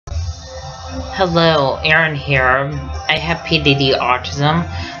Hello, Aaron here. I have PDD, autism,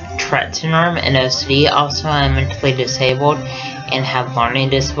 Tourette syndrome, and OCD. Also, I'm mentally disabled and have learning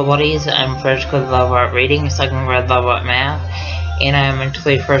disabilities. I'm first grade level at reading, second grade level at math, and I'm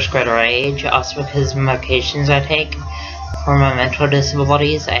mentally first grader age. Also, because of medications I take for my mental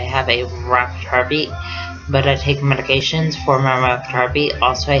disabilities, I have a rapid heartbeat, but I take medications for my rapid heartbeat.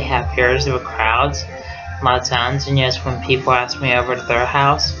 Also, I have fears of crowds, loud sounds, and yes, when people ask me over to their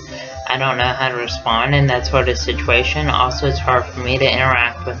house, I don't know how to respond in that sort of situation. Also, it's hard for me to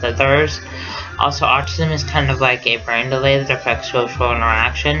interact with others. Also, autism is kind of like a brain delay that affects social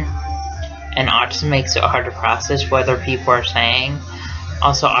interaction, and autism makes it hard to process what other people are saying.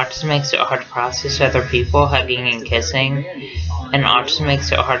 Also, autism makes it hard to process other people hugging and kissing, and autism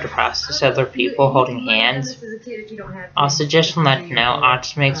makes it hard to process other people holding hands. Also, just to let you know,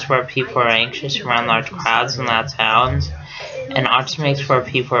 autism makes where people are anxious around large crowds and loud sounds, and autism makes where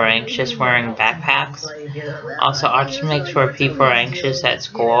people are anxious wearing backpacks. Also, autism makes where people are anxious at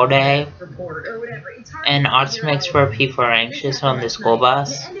school all day, and autism makes where people are anxious on the school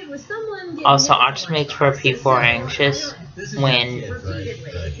bus. Also, autism makes where people are anxious when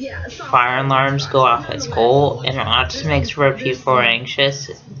fire alarms go off at school, and autism makes where people are anxious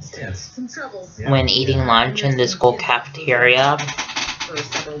when eating lunch in the school cafeteria.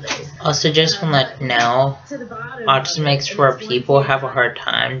 Also, just to let you know, autism makes where people have a hard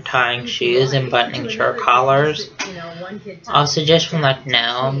time tying shoes and buttoning shirt collars. Also, just to let you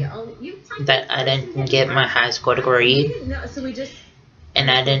know that I didn't get my high school degree,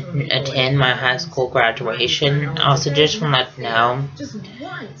 and I didn't attend my high school graduation. Also, just to let you know,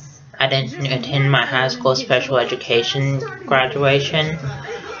 I didn't attend my high school special education graduation.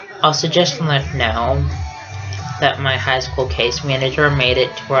 Also, just to let you know that my high school case manager made it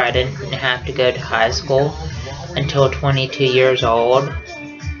to where I didn't have to go to high school until 22 years old.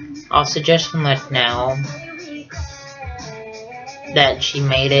 Also, just to let you know that she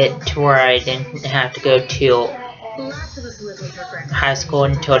made it to where I didn't have to go to high school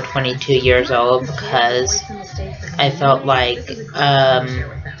until 22 years old because I felt like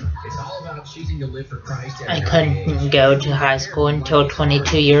I couldn't go to high school until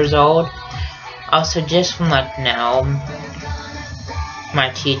 22 years old. Also, just to let you know, my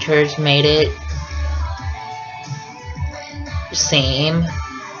teachers made it seem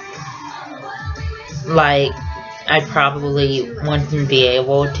like I probably wouldn't be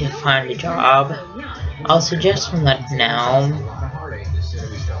able to find a job. Also, just to let you know,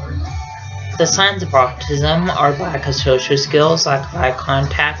 the signs of autism are lack of social skills, lack of eye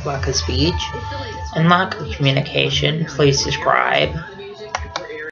contact, lack of speech, and lack of communication. Please subscribe.